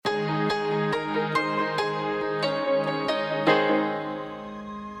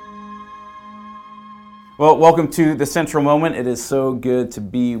Well, welcome to the Central Moment. It is so good to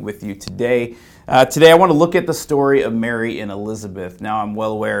be with you today. Today I want to look at the story of Mary and Elizabeth. Now, I'm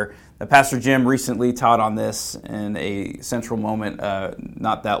well aware that Pastor Jim recently taught on this in a Central Moment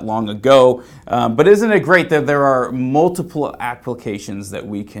not that long ago. But isn't it great that there are multiple applications that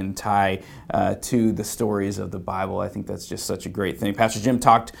we can tie to the stories of the Bible? I think that's just such a great thing. Pastor Jim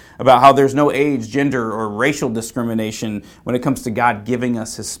talked about how there's no age, gender, or racial discrimination when it comes to God giving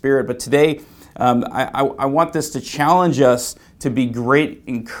us His Spirit. But today, I want this to challenge us to be great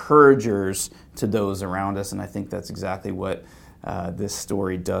encouragers to those around us, and I think that's exactly what this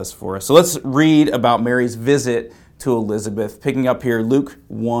story does for us. So let's read about Mary's visit to Elizabeth, picking up here Luke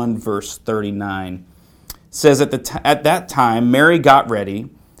 1, verse 39. It says, At that time, Mary got ready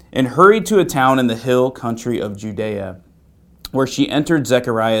and hurried to a town in the hill country of Judea, where she entered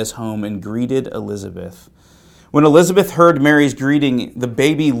Zechariah's home and greeted Elizabeth. When Elizabeth heard Mary's greeting, the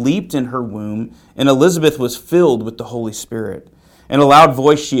baby leaped in her womb, and Elizabeth was filled with the Holy Spirit. In a loud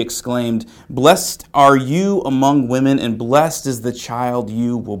voice she exclaimed, "Blessed are you among women, and blessed is the child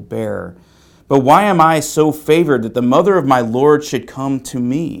you will bear. But why am I so favored that the mother of my Lord should come to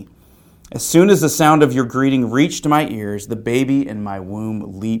me? As soon as the sound of your greeting reached my ears, the baby in my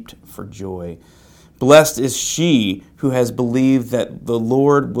womb leaped for joy. Blessed is she who has believed that the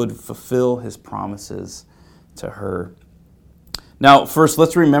Lord would fulfill His promises to her." Now, first,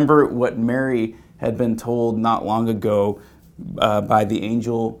 let's remember what Mary had been told not long ago by the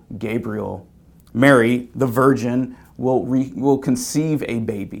angel Gabriel. Mary, the virgin, will conceive a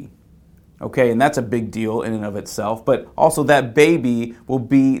baby. Okay, and that's a big deal in and of itself, but also that baby will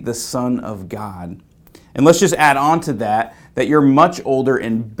be the Son of God. And let's just add on to that your much older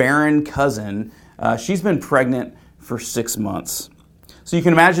and barren cousin, she's been pregnant for 6 months. So you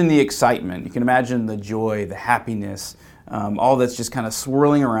can imagine the excitement, you can imagine the joy, the happiness, all that's just kind of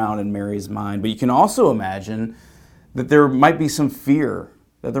swirling around in Mary's mind. But you can also imagine that there might be some fear,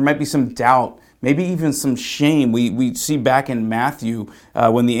 that there might be some doubt, maybe even some shame. We see back in Matthew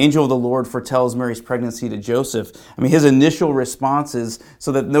when the angel of the Lord foretells Mary's pregnancy to Joseph. I mean, his initial response is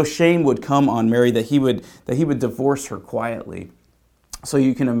so that no shame would come on Mary, that he would divorce her quietly. So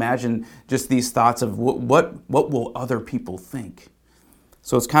you can imagine just these thoughts of what will other people think?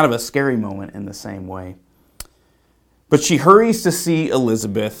 So it's kind of a scary moment in the same way. But she hurries to see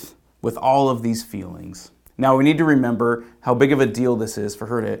Elizabeth with all of these feelings. Now we need to remember how big of a deal this is for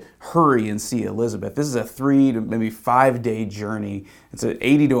her to hurry and see Elizabeth. This is a 3 to maybe 5 day journey. It's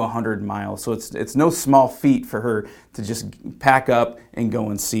 80 to 100 miles. So it's no small feat for her to just pack up and go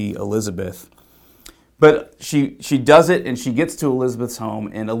and see Elizabeth. But she does it, and she gets to Elizabeth's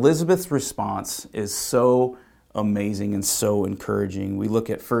home, and Elizabeth's response is so amazing and so encouraging. We look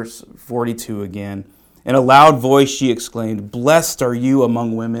at verse 42 again. In a loud voice she exclaimed, "Blessed are you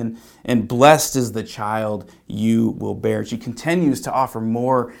among women, and blessed is the child you will bear." She continues to offer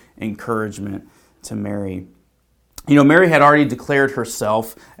more encouragement to Mary. You know, Mary had already declared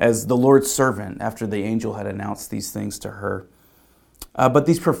herself as the Lord's servant after the angel had announced these things to her. But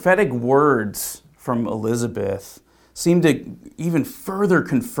these prophetic words from Elizabeth seem to even further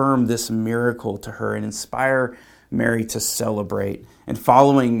confirm this miracle to her and inspire Mary to celebrate. And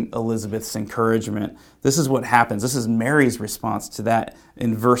following Elizabeth's encouragement, this is what happens. This is Mary's response to that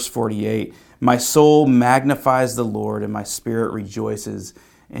in verse 48. "My soul magnifies the Lord, and my spirit rejoices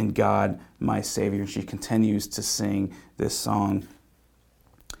in God, my Savior." And she continues to sing this song.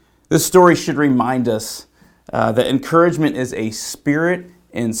 This story should remind us that encouragement is a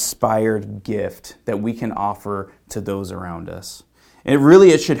Spirit-inspired gift that we can offer to those around us. And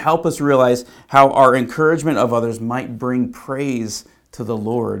it should help us realize how our encouragement of others might bring praise to the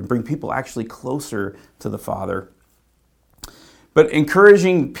Lord, bring people actually closer to the Father. But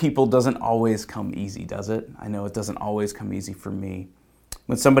encouraging people doesn't always come easy, does it? I know it doesn't always come easy for me.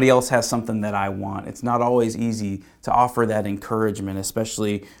 When somebody else has something that I want, it's not always easy to offer that encouragement,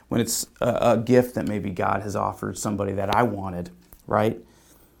 especially when it's a gift that maybe God has offered somebody that I wanted, right?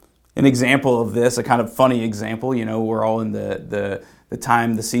 An example of this, a kind of funny example, we're all in the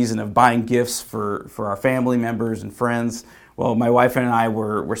season of buying gifts for our family members and friends. Well, my wife and I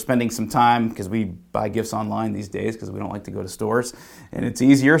were spending some time, because we buy gifts online these days because we don't like to go to stores, and it's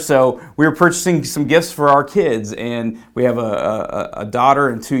easier. So we were purchasing some gifts for our kids, and we have a daughter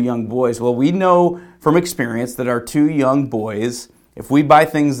and 2 young boys. Well, we know from experience that our 2 young boys, if we buy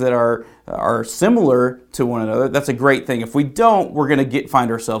things that are similar to one another, that's a great thing. If we don't, we're going to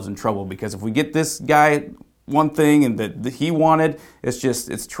find ourselves in trouble, because if we get this guy one thing and that he wanted,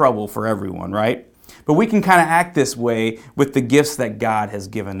 it's trouble for everyone, right? But we can kind of act this way with the gifts that God has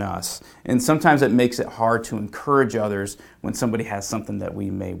given us. And sometimes it makes it hard to encourage others when somebody has something that we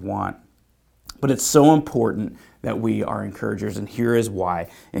may want. But it's so important that we are encouragers, and here is why.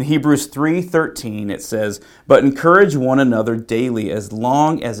 In Hebrews 3:13, it says, "But encourage one another daily as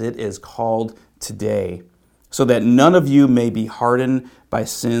long as it is called today, so that none of you may be hardened by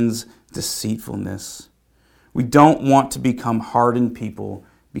sin's deceitfulness." We don't want to become hardened people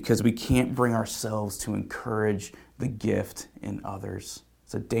because we can't bring ourselves to encourage the gift in others.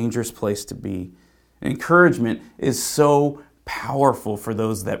 It's a dangerous place to be. Encouragement is so powerful for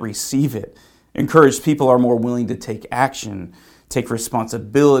those that receive it. Encouraged people are more willing to take action, take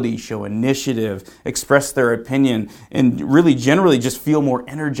responsibility, show initiative, express their opinion, and really generally just feel more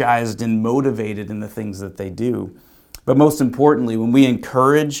energized and motivated in the things that they do. But most importantly, when we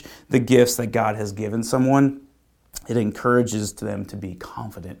encourage the gifts that God has given someone, it encourages them to be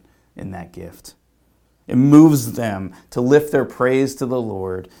confident in that gift. It moves them to lift their praise to the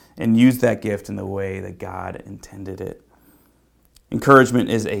Lord and use that gift in the way that God intended it. Encouragement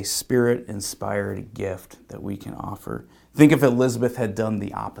is a Spirit-inspired gift that we can offer. Think if Elizabeth had done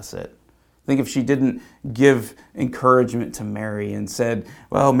the opposite. Think if she didn't give encouragement to Mary and said,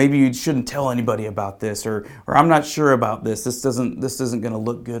 well, maybe you shouldn't tell anybody about this, or I'm not sure about this. This isn't going to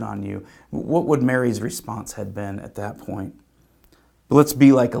look good on you. What would Mary's response have been at that point? But let's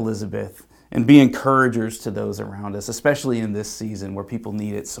be like Elizabeth and be encouragers to those around us, especially in this season where people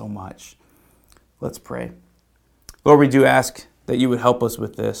need it so much. Let's pray. Lord, we do ask that you would help us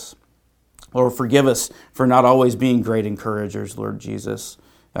with this. Lord, forgive us for not always being great encouragers, Lord Jesus.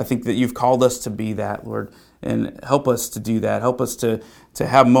 I think that you've called us to be that, Lord, and help us to do that. Help us to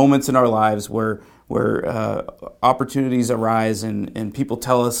have moments in our lives where opportunities arise and people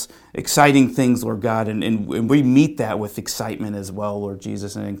tell us exciting things, Lord God, and we meet that with excitement as well, Lord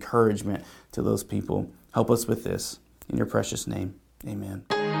Jesus, and encouragement to those people. Help us with this. In your precious name,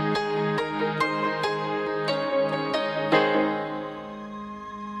 amen.